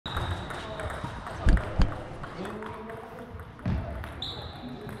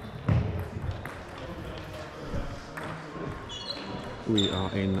we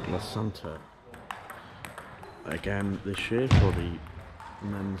are in La Santa again this year for the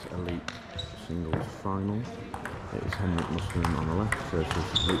men's elite singles final. It is Henrik Mustonen on the left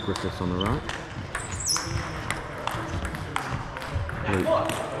versus Luke Griffiths on the right.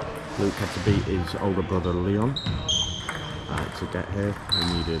 Luke had to beat his older brother Leon to get here.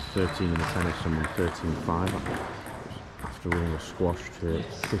 He needed 13 in the tennis and won 13-5 after winning a squash to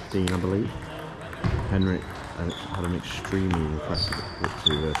 15, I believe. Henrik had an extremely impressive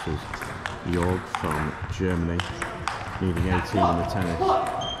victory versus Jörg from Germany, needing 18 in the tennis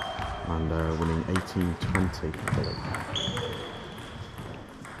and winning 18-20, I believe.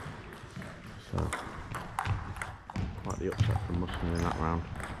 So, quite the upset from Mustonen in that round.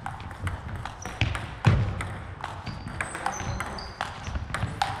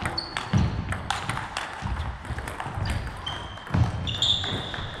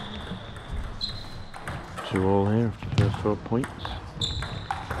 Two all here after the first 12 points.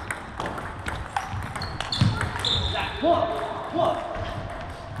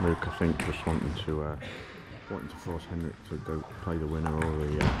 Luke, I think, just wanting to force Henrik to go play the winner or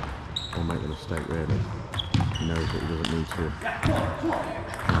make the mistake. Really, he knows that he doesn't need to.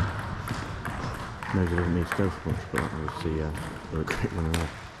 Knows he doesn't need to go for much, but obviously, Luke picked one away.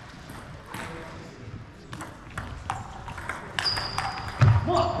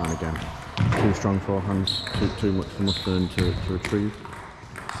 And again, too strong forehands, too much for Mustonen to retrieve.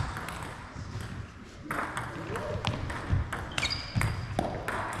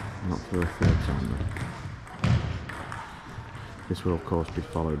 Not for the third time though. This will of course be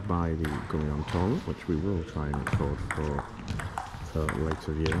followed by the Gummy Point tournament, which we will try and record for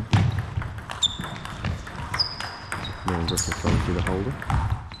later viewing. Leon Griffiths obviously the holder.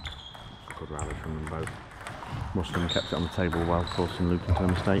 Good rally from them both. Mustonen kept it on the table while forcing Luke into a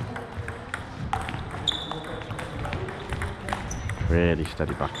mistake. Really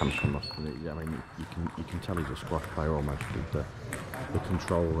steady backhands from Mustonen. I mean, you can tell he's a squash player almost with the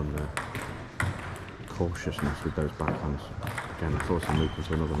control and the cautiousness with those backhands. Again, forcing Luke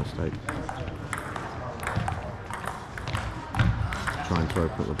into another mistake. Trying to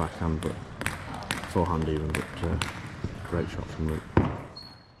open up the backhand, but forehand even, but great shot from Luke.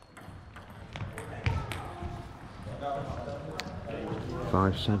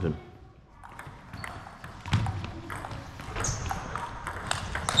 5-7.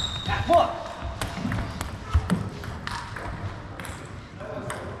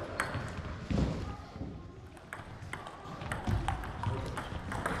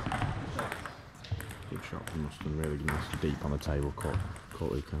 Good shot from Mustonen, really nice deep on the table, caught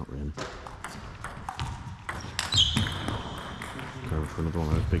Luke out really. Going for another one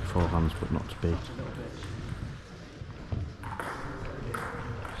of those big forehands, but not to be.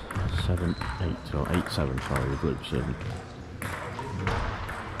 7-8 or 8-7, sorry, with Luke serving.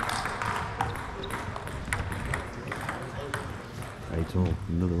 Eight all.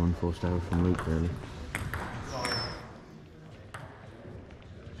 Another one forced error from Luke, really.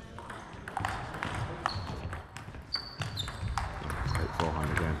 Great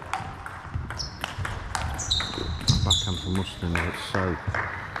forehand again. Backhand from Mustonen, it's so.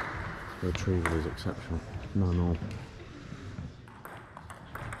 The retrieval is exceptional. 9-all.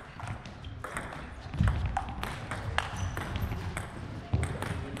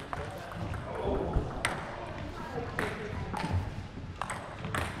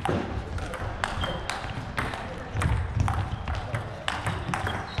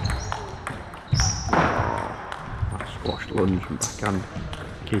 Squashed lunge from backhand,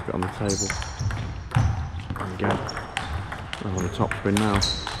 keep it on the table. And again, on the top spin now,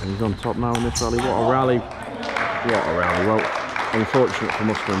 and he's on top now in this rally. What a rally! What a rally! Well, unfortunate for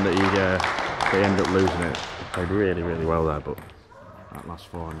Mustonen that they end up losing it. Played really, really well there, but that last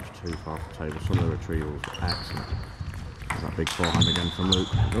forehand was too far off the table. Some of the retrievals were excellent. That big forehand again from Luke.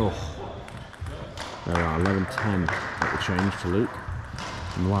 Oh, there we are, 11-10 at the change to Luke.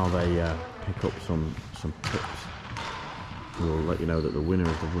 And while they pick up some tips, we'll let you know that the winner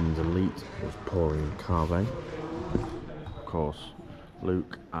of the women's elite was Pauline Carve. Of course,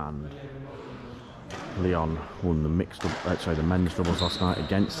 Luke and Leon won the the men's doubles last night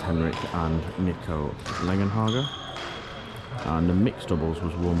against Henrik and Nico Langenhager. And the mixed doubles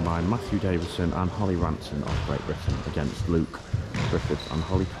was won by Matthew Davison and Holly Ranson of Great Britain against Luke Griffiths and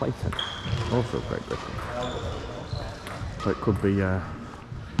Holly Clayton, also of Great Britain. So it could be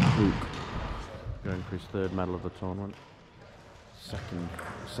Luke going for his third medal of the tournament.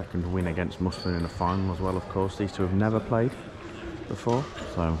 Second win against Mustonen in the final as well, of course. These two have never played before,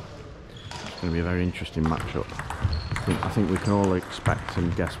 so it's going to be a very interesting matchup. I think we can all expect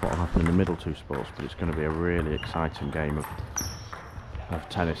and guess what will happen in the middle two sports, but it's going to be a really exciting game of of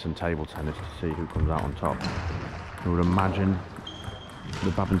tennis and table tennis to see who comes out on top. I would imagine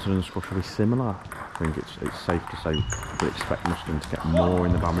the badminton and the squash will be similar. I think it's safe to say we expect Mustonen to get more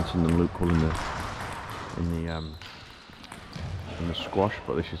in the badminton than Luke will in the squash,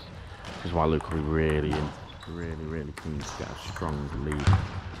 but this is why Luke will be really keen to get a strong lead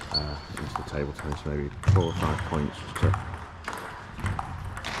into the table tennis, maybe 4 or 5 points to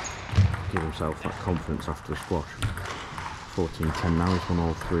give himself that confidence after the squash. 14-10 now, he's won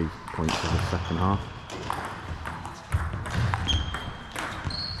all 3 points in the second half.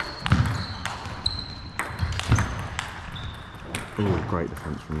 Ooh, great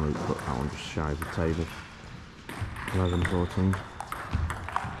defence from Luke, but that one just shy of the table. 11-14.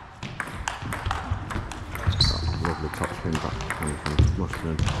 Lovely top spin back from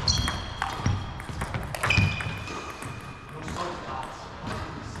Mustonen.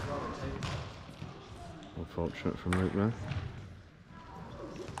 Unfortunate from Luke there.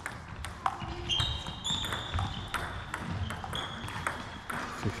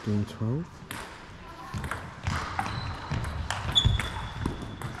 (15-12).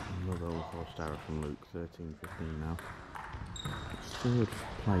 Another unforced error from Luke. 13-15 now. Third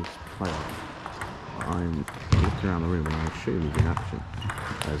place player. I'm looking around the room and I assume he's in action.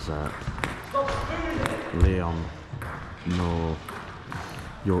 There's Leon nor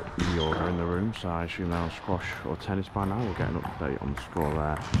Yorga in the room, so I assume they're on squash or tennis by now. We'll get an update on the score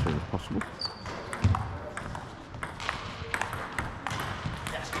there as soon as possible.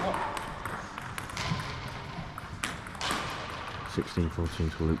 Yes,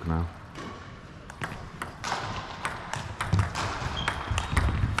 16-14 to Luke now.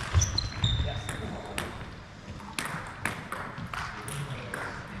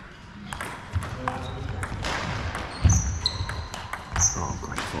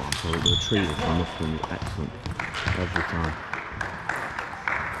 The retrieval from Mustonen is excellent every time.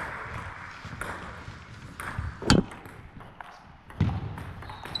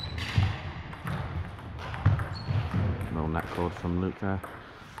 No net cord from Luke there.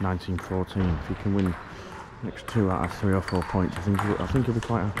 19-14. If he can win next 2 out of 3 or 4 points, I think he'll be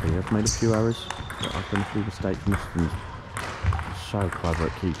quite happy. I've made a few errors, but I've done a few mistakes. Mustonen is so clever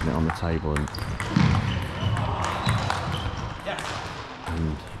at keeping it on the table and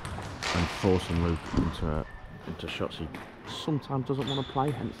forcing Luke into shots he sometimes doesn't want to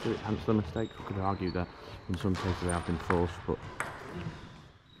play, hence the mistakes. We could argue that in some cases they have been forced, but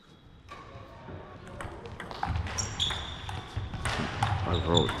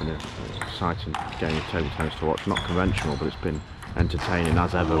overall it's been an exciting game of table tennis to watch. Not conventional, but it's been entertaining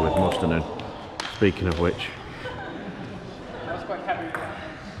as ever with Mustonen. Speaking of which,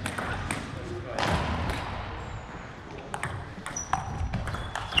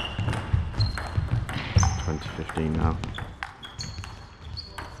 20-15 now.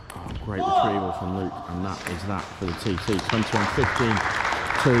 Oh, great retrieval from Luke, and that is that for the TC.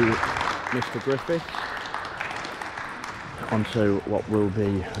 21-15 to Mr. Griffiths. Onto what will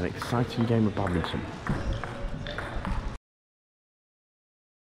be an exciting game of badminton.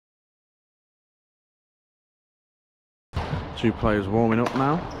 Two players warming up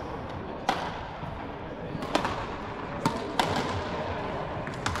now.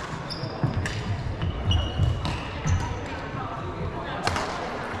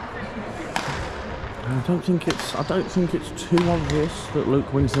 I don't think it's too obvious that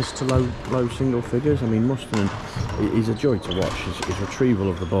Luke wins this to low single figures. I mean, Mustonen, he's a joy to watch. His retrieval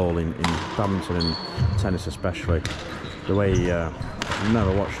of the ball in badminton and tennis especially. The way you've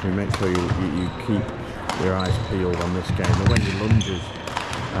never watched him, make sure you keep your eyes peeled on this game. The way he lunges,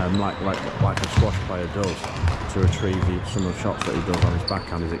 like a squash player does, to retrieve some of the shots that he does on his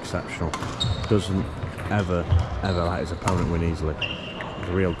backhand is exceptional. Doesn't ever let his opponent win easily.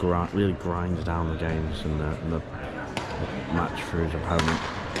 Really grinds down the games and the match for his opponent,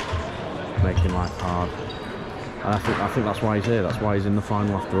 making life hard. And I think that's why he's here. That's why he's in the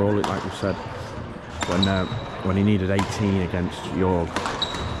final after all. Like we said, when he needed 18 against Jorg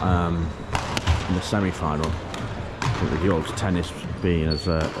in the semi-final, I think with Jorg's tennis being as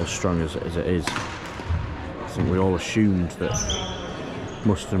strong as it is, I think we all assumed that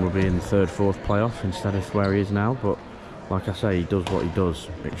Mustonen would be in the 3rd, 4th playoff instead of where he is now. But like I say, he does what he does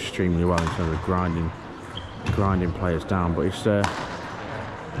extremely well in terms of grinding players down. But it's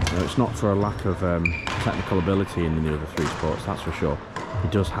it's not for a lack of technical ability in the other 3 sports, that's for sure. He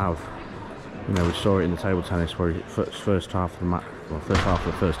does have, we saw it in the table tennis where first half of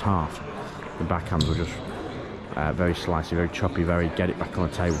the first half, the backhands were just very slicey, very choppy, very get it back on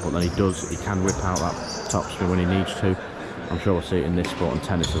the table. But then he can whip out that topspin when he needs to. I'm sure we'll see it in this sport and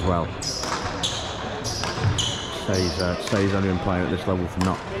tennis as well. he's only been playing at this level for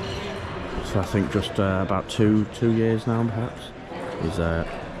not, so I think just about two years now, perhaps. He's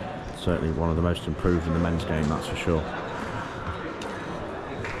certainly one of the most improved in the men's game, that's for sure.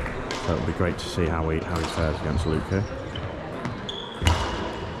 So it'll be great to see how he fares against Luke here.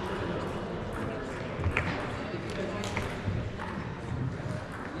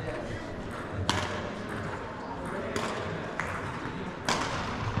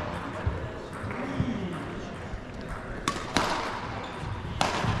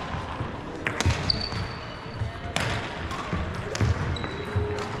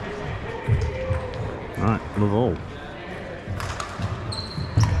 Right, love all.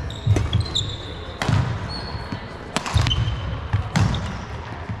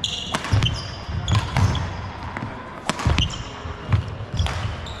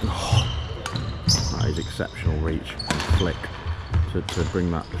 That is exceptional reach and flick to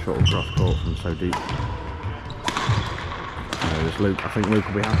bring that shuttle cross court from so deep. Luke, I think Luke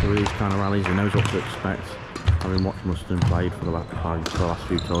will be happy with these kind of rallies. He knows what to expect. Having watched Mustonen played for the last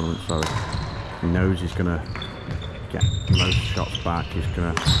few tournaments, so he knows he's going to get most shots back. He's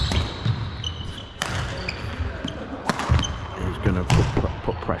going to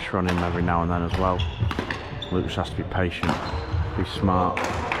put pressure on him every now and then as well. Luke just has to be patient, be smart.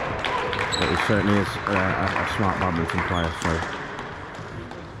 But he certainly is a smart badminton player. So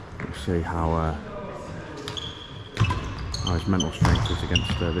we'll see how his mental strength is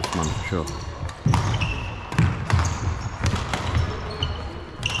against this man for sure.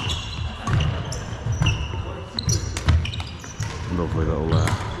 Lovely little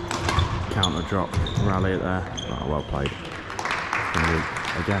counter drop rally there. Oh, well played from Luke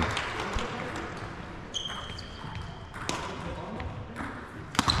again.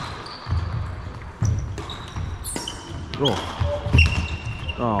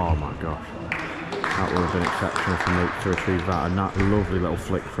 Oh my gosh, that would have been exceptional from Luke to retrieve that. And that lovely little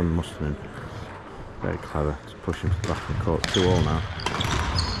flick from Mustonen. Very clever to push him to the back of the court. 2-2 now.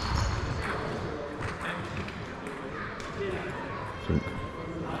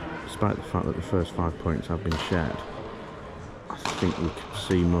 Despite the fact that the first 5 points have been shared, I think we could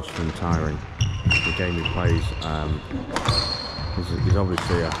see Mustonen tiring. The game he plays is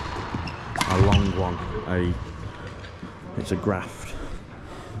obviously a long one. It's a graft,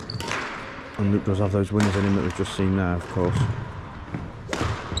 and Luke does have those winners in him that we've just seen there, of course.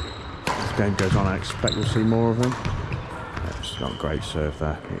 As the game goes on, I expect we'll see more of him. It's got a great serve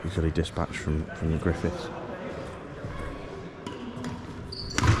there, easily dispatched from the Griffiths.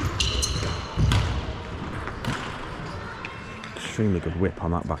 Extremely good whip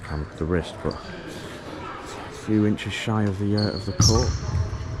on that backhand with the wrist, but a few inches shy of the court.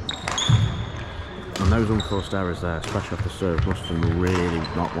 And those unforced errors there, especially off the serve, Mustonen will really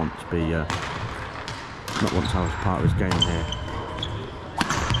not want to be, not want to have as part of his game here.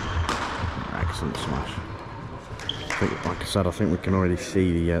 Excellent smash. I think, like I said, I think we can already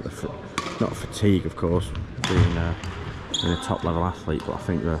see the not fatigue, of course, being a top level athlete, but I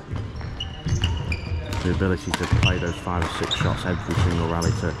think the ability to play those 5 or 6 shots every single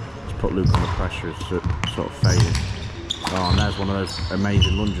rally to put Luke under pressure is sort of fading. Oh, and there's one of those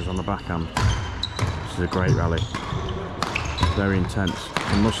amazing lunges on the backhand. This is a great rally. Very intense.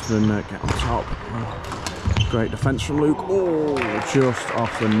 And Mustonen get on top. Oh, great defence from Luke. Oh, just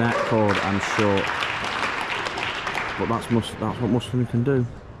off the net cord and short. But that's what Mustonen can do.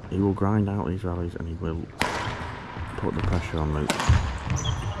 He will grind out these rallies and he will put the pressure on Luke.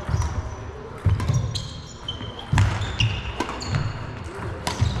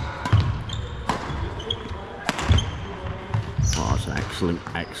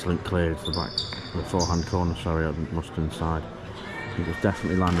 Excellent clear to the back, the forehand corner, sorry, on Mustonen's side. He was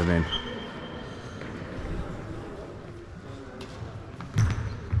definitely landing in.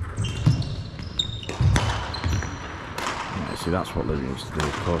 Yeah, see, that's what Luke needs to do,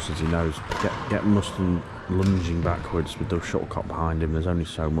 of course, as he knows. Get Mustonen lunging backwards with the shuttlecock behind him. There's only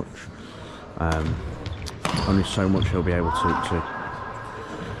so much he'll be able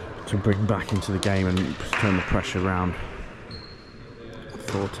to bring back into the game and turn the pressure around.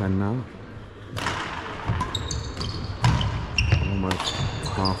 4-10 now. Almost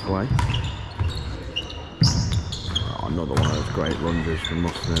halfway. Oh, another one of those great lunges from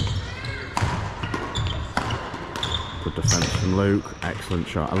Mustonen. Good defence from Luke. Excellent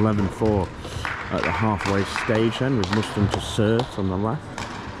shot. 11-4 at the halfway stage then, with Mustonen to serve from the left.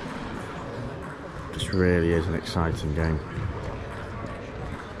 This really is an exciting game.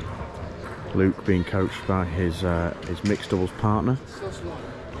 Luke being coached by his mixed doubles partner,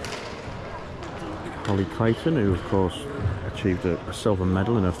 Holly Clayton, who of course achieved a silver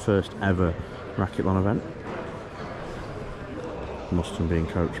medal in her first ever Racketlon event. Mustonen being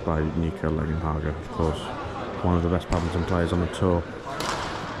coached by Nico Legenhager, of course, one of the best badminton players on the tour.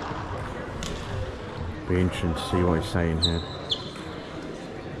 Be interesting to see what he's saying here.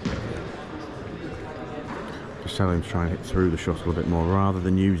 Just tell him to try and hit through the shuttle a bit more, rather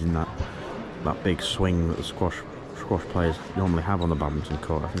than using that big swing that the squash players normally have on the badminton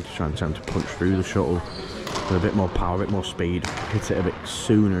court. I think he's trying to attempt to punch through the shuttle with a bit more power, a bit more speed, hit it a bit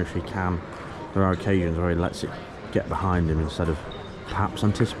sooner if he can. There are occasions where he lets it get behind him instead of perhaps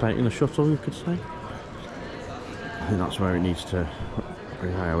anticipating the shuttle, you could say. I think that's where it needs to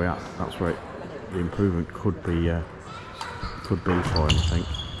react. That's where the improvement could be for him, I think.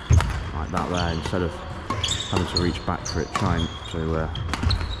 Like that there, instead of having to reach back for it, trying to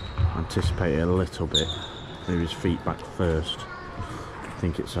anticipate it a little bit, move his feet back first. I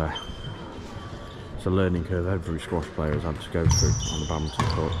think it's a learning curve every squash player has had to go through on the badminton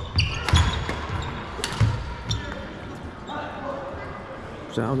court.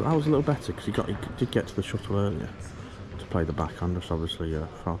 So that was a little better because he did get to the shuttle earlier to play the backhand, just obviously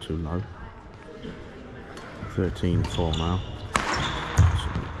far too low. 13-4 now.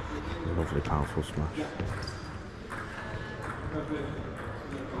 Lovely powerful smash.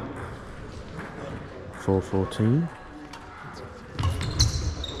 .414.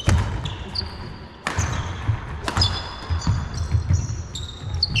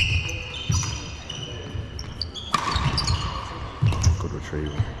 Good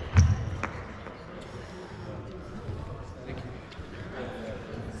retrieval.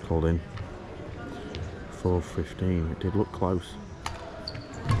 Called in. 4:15. It did look close.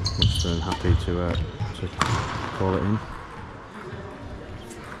 Mustonen happy to call it in.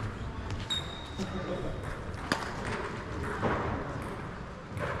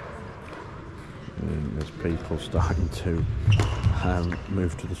 And there's people starting to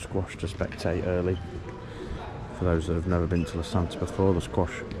move to the squash to spectate early. For those that have never been to the Santa before, the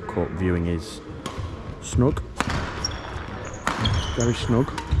squash court viewing is snug. Very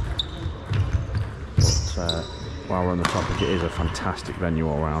snug. But while we're on the topic, it is a fantastic venue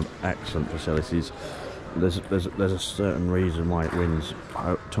all around, excellent facilities. There's a certain reason why it wins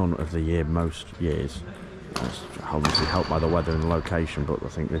Tournament of the Year most years. It's obviously helped by the weather and the location, but I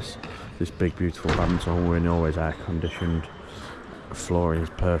think this big beautiful badminton hall we're in, always air conditioned. The flooring is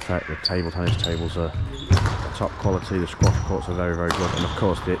perfect. The table tennis tables are top quality. The squash courts are very, very good, and of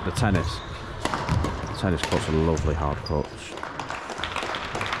course the tennis courts are lovely hard courts.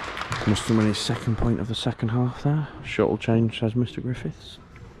 Mustonen win his second point of the second half there. Shuttle change, says Mr. Griffiths.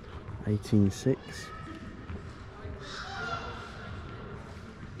 18-6.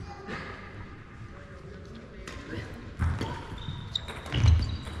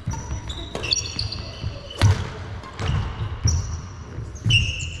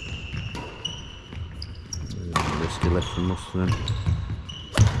 Risky lift from Mustonen.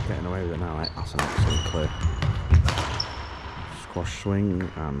 Getting away with it now, that's an excellent clear. Squash swing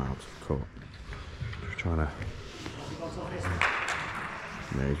and out of court. Just trying to.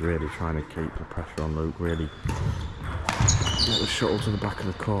 He's really trying to keep the pressure on Luke. Really get the shuttle to the back of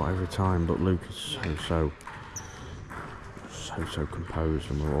the court every time. But Luke is so composed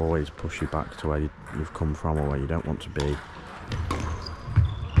and will always push you back to where you've come from or where you don't want to be.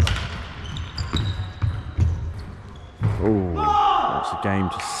 Oh, that's a game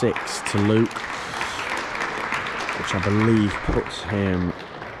to 6 to Luke, which I believe puts him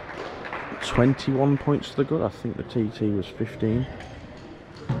 21 points to the good. I think the TT was 15.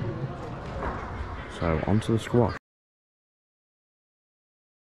 So onto the squash.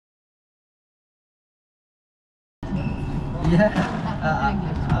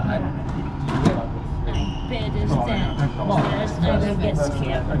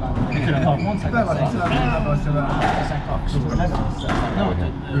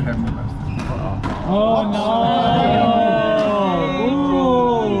 Oh no!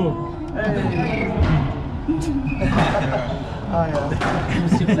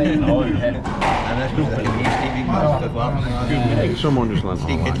 Someone just went,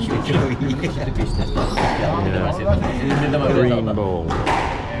 green ball.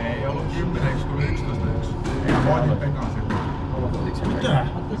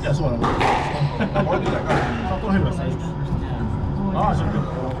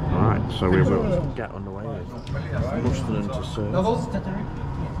 Alright, so we will get underway with Mustonen to serve.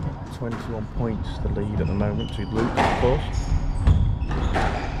 21 points the lead at the moment to Luke, of course.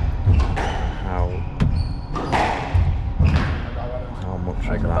 How much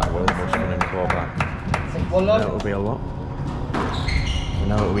of that will Mustonen claw back? I know it will be a lot. I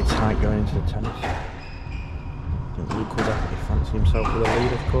know it will be tight going into the tennis. I think Luke will definitely fancy himself with a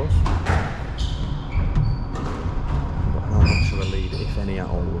lead, of course. But how much of a lead, if any at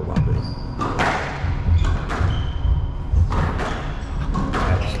all, will that be?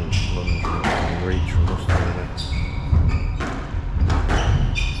 Excellent lunge and reach from Mustonen.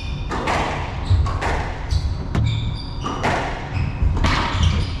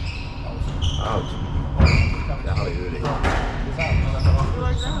 Out. Det har ju det.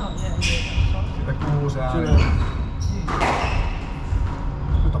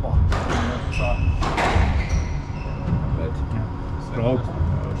 Stroke.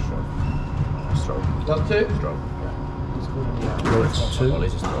 Stroke. Got two? Stroke. Two. Luke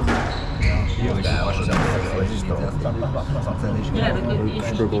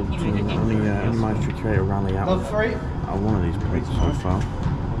struggled to only managed to create a rally out of one of these points so far.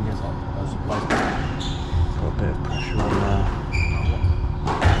 Got a bit of pressure on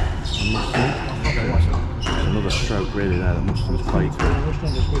Mustonen. Another stroke really there that Mustone's played through.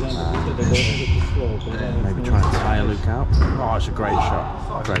 Maybe try and tire Luke out. Oh, it's a great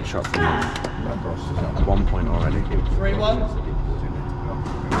shot. Great shot from Luke. 1 point already. 3-1.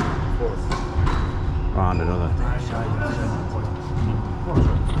 And another.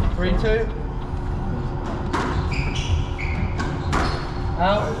 3-2.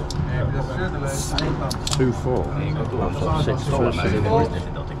 Out. 2-4. That's up 6 first set.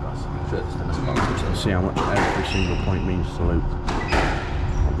 See how much every single point means to Luke.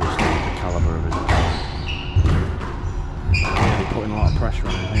 Obviously the calibre of his opponent. Really putting a lot of pressure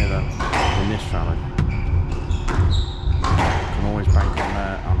on him here though, in this rally. Can always bank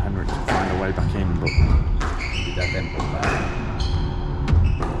on Henrik to find a way back in, but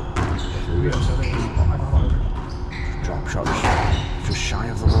drop shot just shy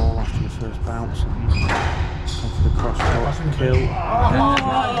of the wall after the first bounce. For the cross court kill.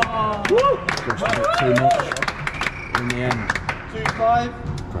 Just a bit too much in the end. 2-5.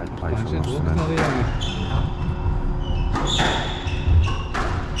 Great play from Mustonen.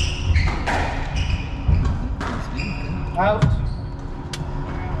 Out.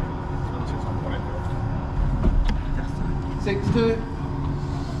 6-2.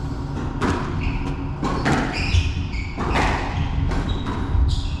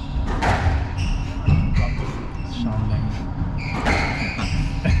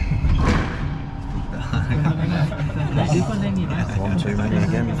 One too many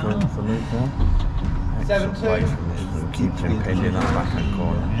again for Luke now. 7-2. Keep him pinned in that backhand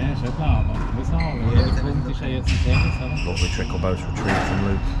corner. Lovely trickle boast retreat from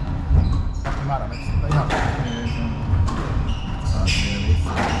Luke.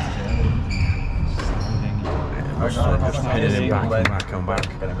 Just pinning him back and back and back.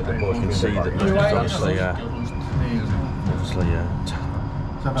 You can see that Luke is obviously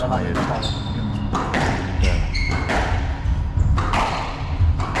tired.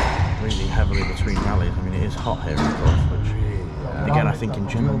 Breathing heavily between rallies. I mean, it is hot here, of course, which again I think in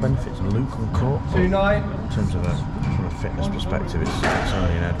general benefits Luke on court. 2-9. In terms of from a fitness perspective, it's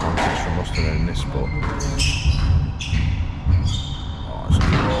only an advantage for Mustonen in this sport.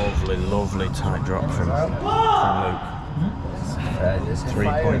 Oh, it's a lovely tight drop from Luke. 3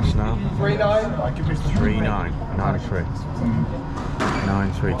 points now. 3-9. 3-9. 9-3.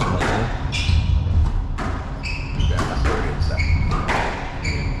 9-3 to Mustonen.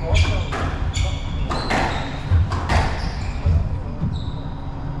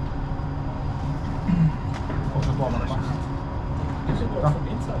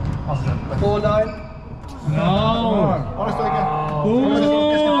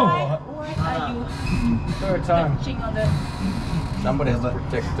 Third time. Somebody has to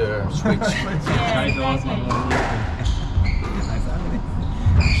protect the switch.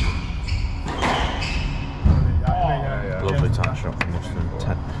 Lovely tight shot from Mustonen.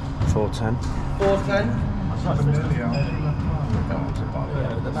 4-10. 4-10.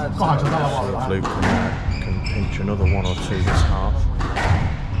 If Luke can pinch another 1 or 2 this half,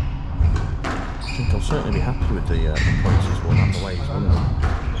 I think I'll certainly be happy with the points he's won and the way he's won them.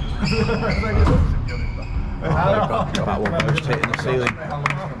 That one just hitting the ceiling.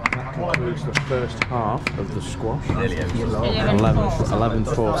 That concludes the first half of the squash. 11-4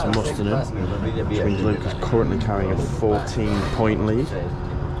 to Mustonen, which means Luke is currently carrying a 14-point lead.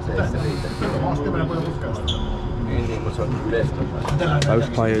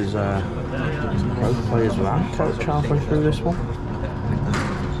 Both players without coach halfway through this one.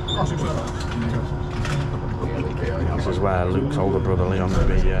 This is where Luke's older brother Leon will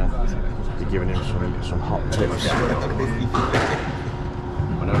be giving him some hot tips.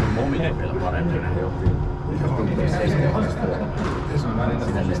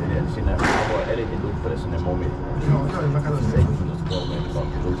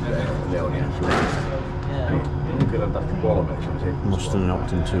 Mustonen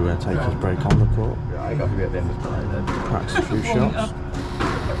opting to take his break on the court. Cracks a few shots.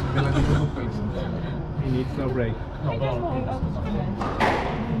 He needs no break.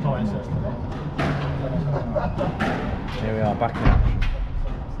 Here we are, back in action.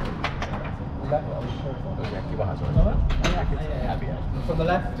 From the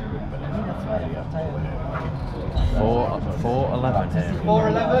left. 4-11 here.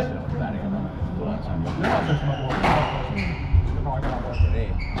 4-11.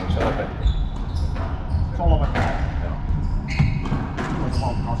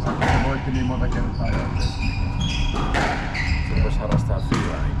 Voitti niin monta kertaa jo. Voisi harrastaa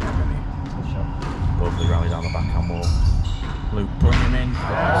fiilaa niin. Lovely rally down the backhand wall. Luke putting him in.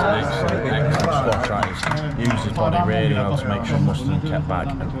 Excellent squash right. Used his body really well to make sure Mustonen kept back.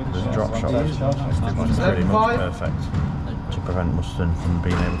 And the drop shot was pretty much perfect to prevent Mustonen from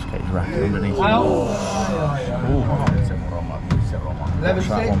being able to get his racket underneath. Push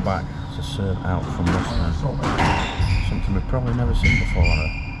that one back to serve out from Mustonen. Something we've probably never seen before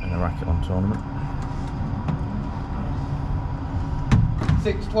in a Racketlon tournament.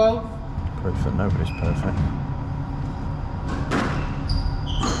 6-12. Proof that nobody's perfect.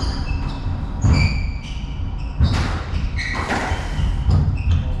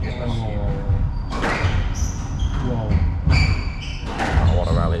 Oh, what a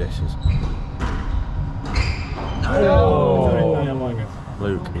rally this is.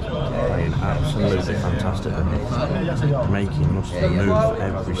 Luke is playing absolutely fantastic. Making Mustonen move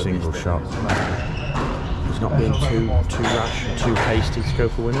every single shot. He's not being too rash and too hasty to go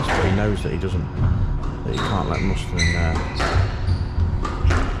for winners, but he knows that he can't let Mustonen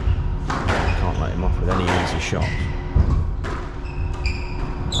can't let him off with any easy shots.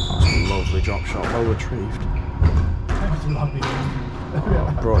 That's a lovely drop shot, well retrieved.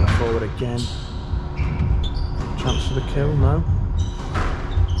 Brought it forward again. Chance for the kill, no.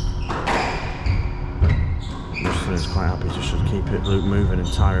 Mustonen's quite happy to just keep it Luke moving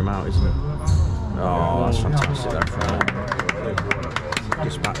and tire him out, isn't it? Oh, that's fantastic though from him.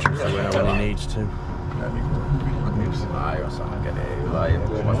 Dispatch him for the winner when he needs to.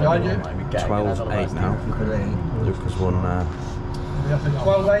 12-8 now. Luke has won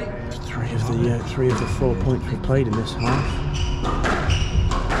 12-8. three of the 4 points we've played in this half.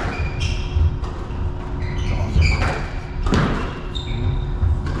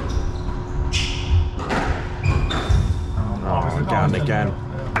 Oh, again.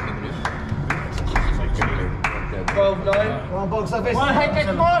 12-9. Come on, box office. Come on, Henrik,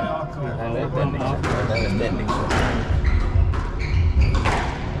 come on!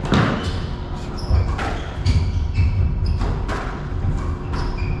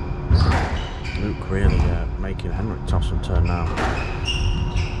 Luke really making Henrik toss and turn now.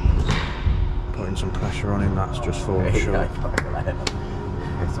 Putting some pressure on him, that's just falling short.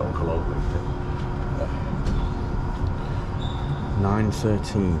 It's all global.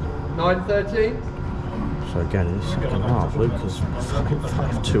 9-13. 9-13. So again, in the second half, Luke is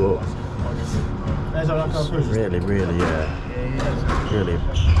 5-2 up. Really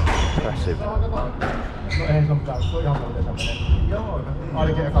impressive. Can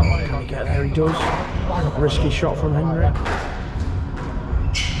he get there? He does. Risky shot from Henrik.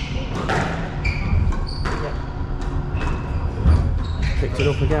 Picked it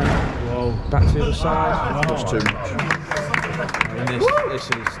up again. Whoa. Back to the other side. That's too much. I mean, this is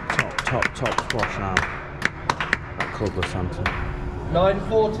top squash now. That clubless Hampton.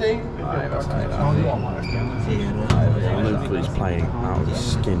 9-14. Luke is playing out of his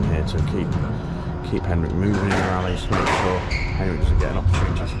skin here to keep Henrik moving in the rallies, to make sure Henrik doesn't get an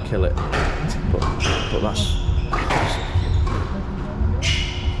opportunity to kill it. But that's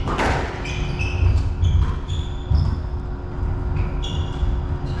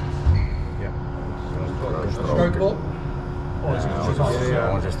Stroke ball.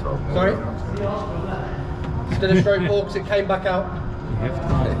 Sorry? Still a stroke ball because it came back out.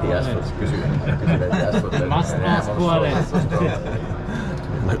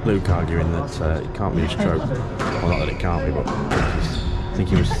 Luke arguing that it can't be a stroke. Well, not that it can't be, but I think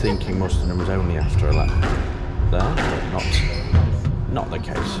he was thinking Mustonen was only after a lap there, but not the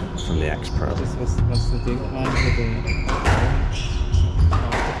case from the ex-pro.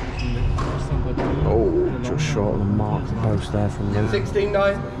 Oh, just short of the mark, the post there from Luke.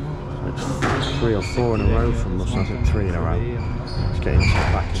 16-9. It's 3 or 4 in a row from Mustonen, I think 3 in a row. He's getting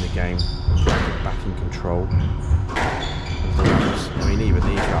himself back in the game, back in control. I mean, even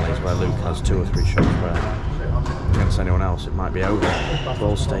these rallies where Luke has 2 or 3 shots where against anyone else it might be over.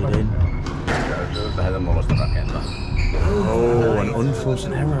 Ball stayed in. Oh, an unforced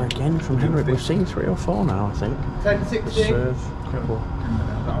error again from Henrik. We've seen 3 or 4 now, I think. 10-16. Serve, couple,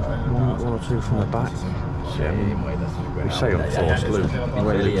 one or two from the back. So, we say unforced, Luke. The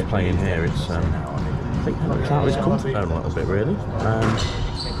way Luke's playing here, it's I think Henrik's out of his comfort zone a little bit, really.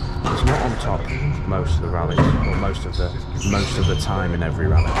 He's not on top most of the rallies, or most of the time in every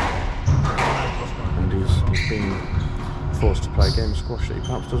rally, and he's been forced to play a game of squash that he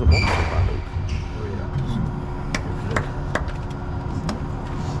perhaps doesn't want to by Luke.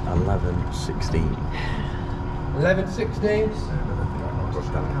 11-16. 11-16.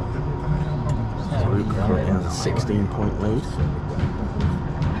 Luke currently has a 16-point lead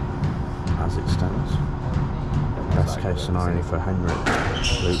as it stands. Best case scenario for Henrik,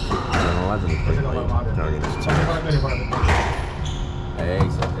 Luke has an 11-point lead going into tennis.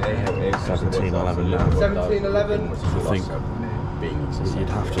 17-11 now. 17-11. I think you'd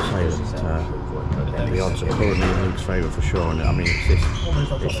have to say that the odds are currently in Luke's favour for sure. And I mean,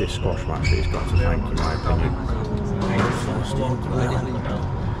 it's this squash match that he's got to thank, in my opinion.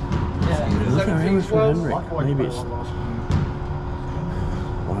 Look at him from Henrik. Maybe it's...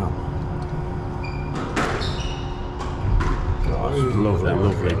 Wow.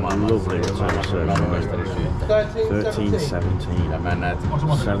 Lovely return of service from Luke.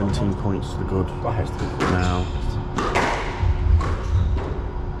 13-17. 17 points to the good now.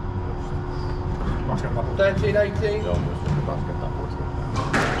 13-18.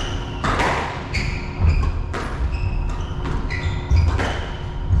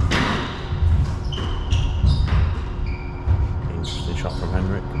 Interesting shot from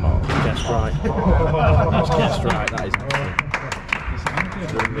Henrik. Oh, guessed right. Guessed right, that is excellent.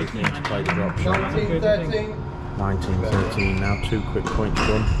 Need to play the drop shot. 19-13. 19-13 now, 2 quick points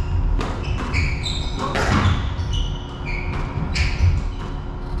done.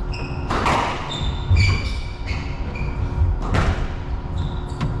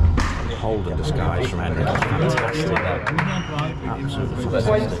 Holding disguise from Henrik, fantastic. Absolutely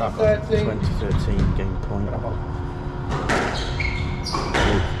fantastic. 20-13 game point.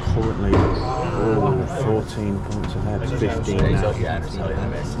 Currently 14 points ahead, 15 now.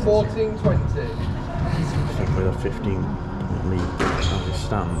 14-20. I think with a 15-point lead as it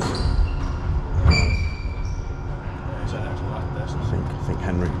stands. I think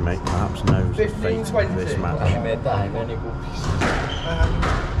Henrik perhaps knows the fate of this match.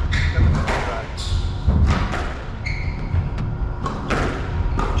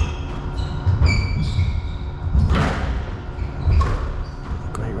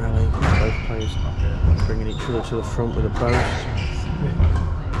 Great rally, both players bringing each other to the front with a boast.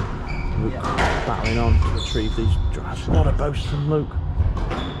 Luke battling on to retrieve these drives. What a boast from Luke.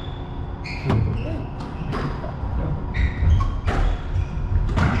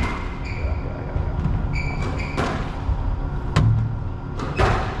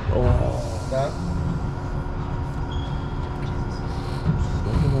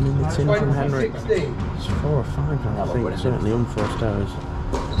 From Henrik. It's 4 or 5 now, I think. Certainly unforced errors.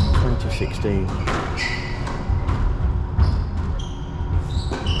 20-16.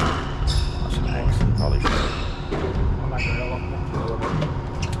 That's an excellent volley.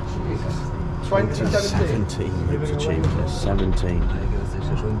 20-17. Luke's achieved this. 17.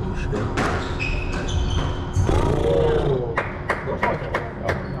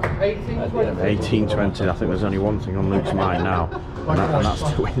 18-20. I think there's only one thing on Luke's mind now, and that's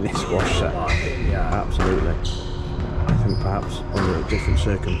to win this squash set. Yeah, absolutely. I think perhaps under different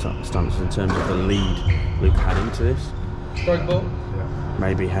circumstances in terms of the lead Luke had into this,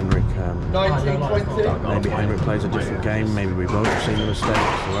 maybe Henrik maybe Henrik plays a different game. Maybe we won't have seen the mistakes.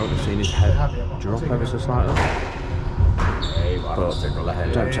 We won't have seen his head drop ever so slightly. But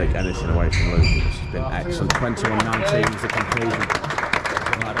don't take anything away from Luke. It's been excellent. 21-19 is the conclusion.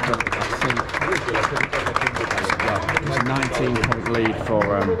 I think it's a 19-point lead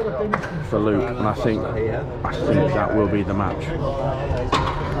for Luke, and I think that will be the match.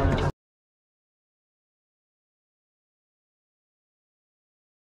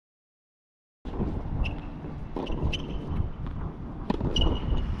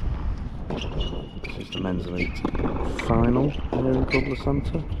 This is the men's elite final here in Dublin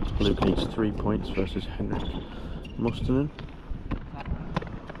Centre. Luke needs 3 points versus Henrik Mustonen.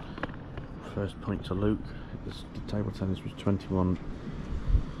 First point to Luke. The table tennis was 21-15,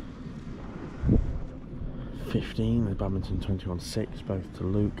 the badminton 21-6, both to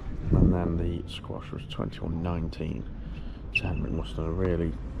Luke, and then the squash was 21-19 to Henrik Mustonen. A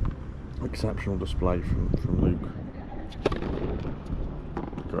really exceptional display from Luke.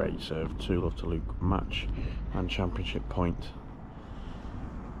 Great serve, 2-love to Luke, match and championship point.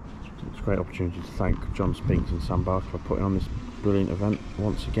 a great opportunity to thank John Spinks and Sam Barker for putting on this brilliant event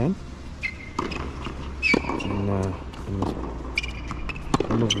once again in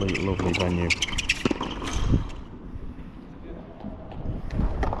this lovely venue.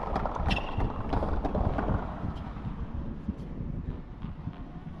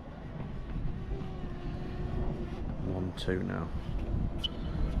 Two now.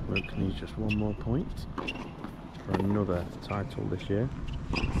 Luke needs just one more point for another title this year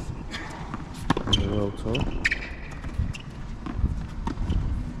on the World Tour.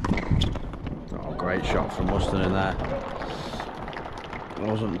 Oh, great shot from Mustonen there.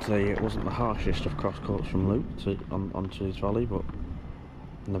 It wasn't the harshest of cross courts from Luke onto his volley, but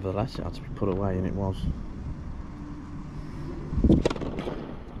nevertheless it had to be put away, and it was.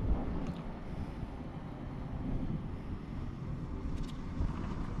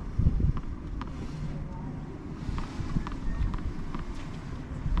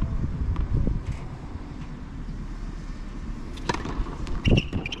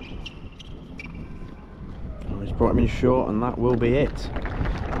 Brought him in short, and that will be it.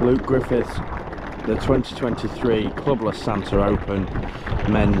 Luke Griffiths, the 2023 Clubless Santa Open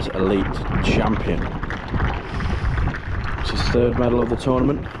Men's Elite Champion. It's his third medal of the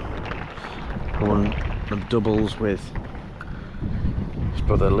tournament. He won the doubles with his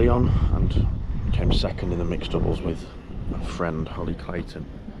brother Leon and came second in the mixed doubles with a friend, Holly Clayton.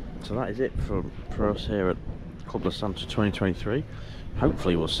 So that is it for us here at Clubless Santa 2023.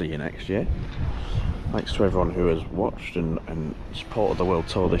 Hopefully we'll see you next year. Thanks to everyone who has watched and supported the World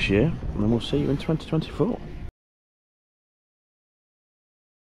Tour this year, and then we'll see you in 2024.